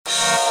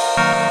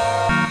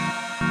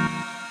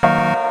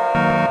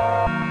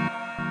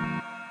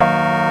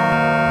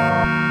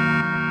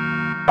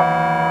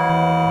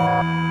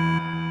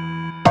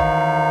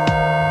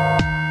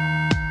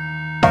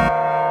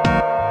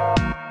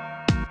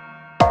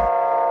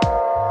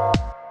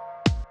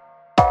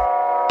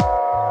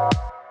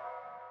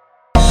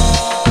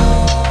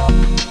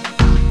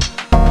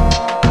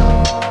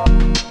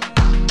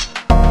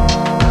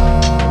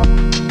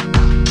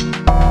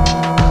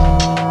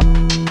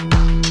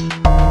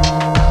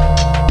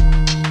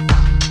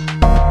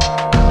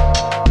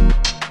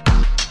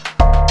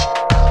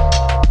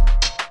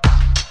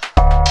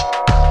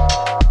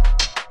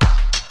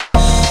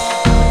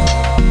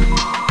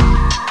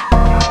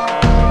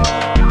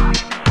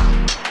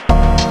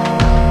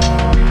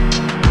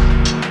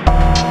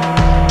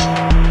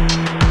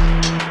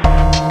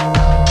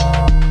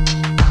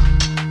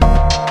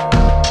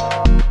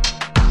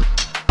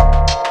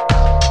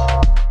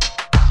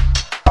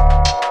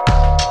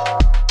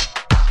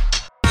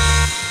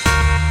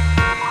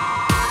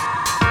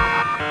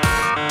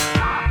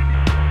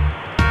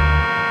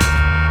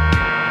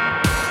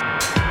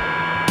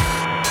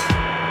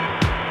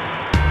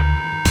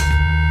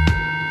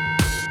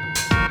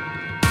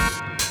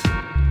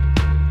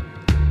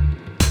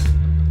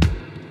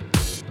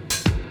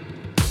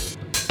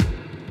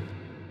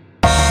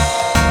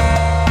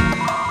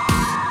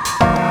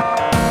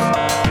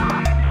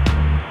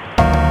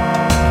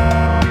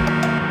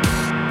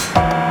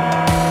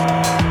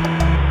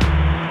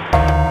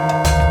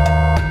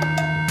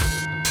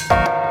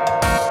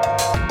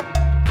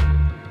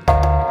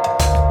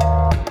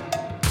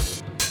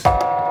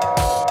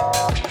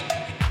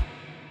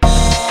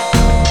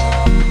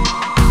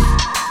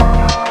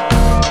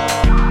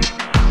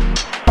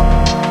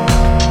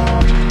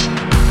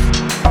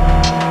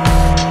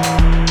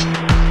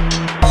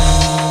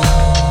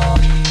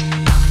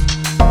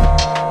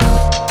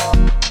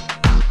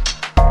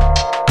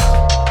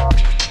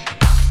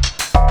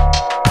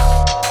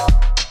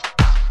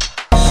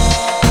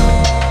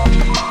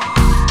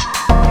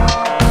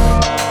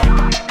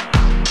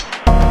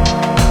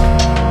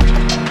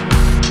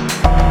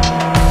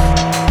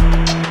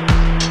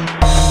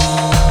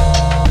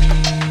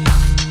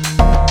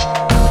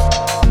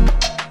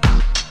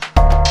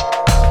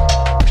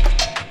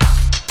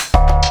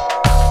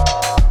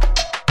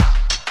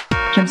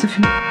Ça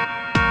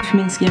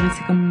fumer une cigarette,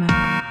 c'est comme...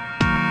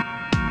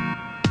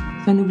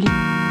 c'est un oubli.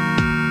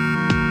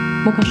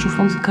 Moi, quand je suis au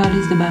fond du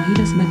calice de baril,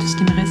 là, c'est bien tout ce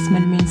qui me reste, c'est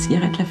m'allumer une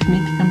cigarette, la fumer,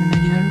 puis fermer ma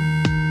gueule.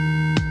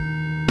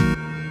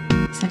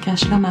 Ça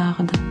cache la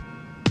marde.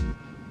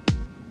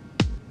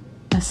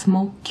 La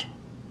smoke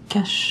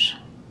cache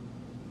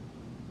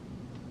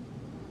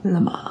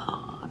la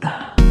marde.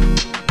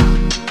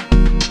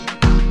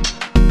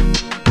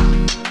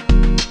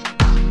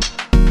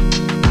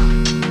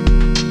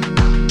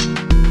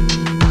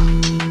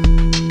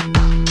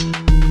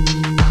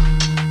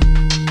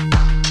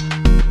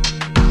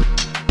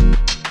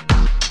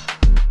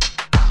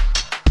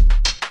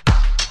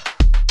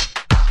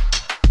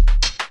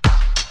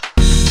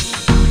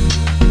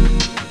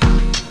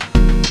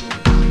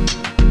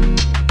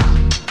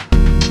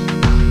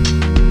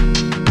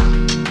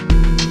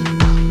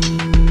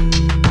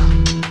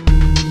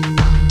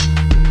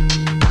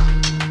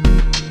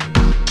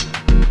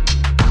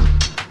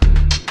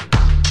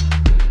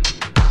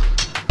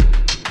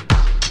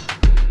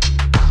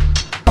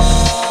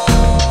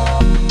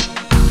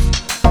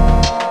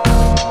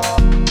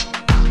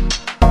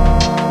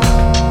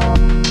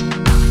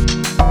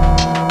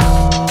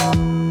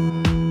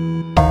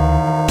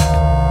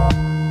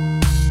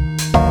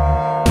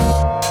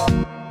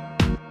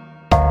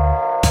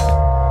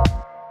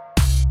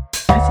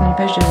 Ça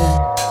m'empêche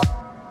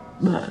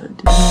de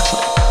devenir folle.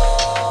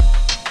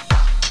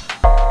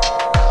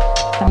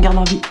 Ça me garde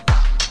en vie.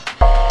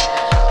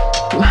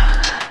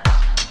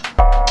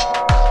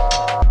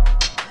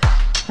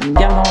 Ça me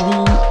garde en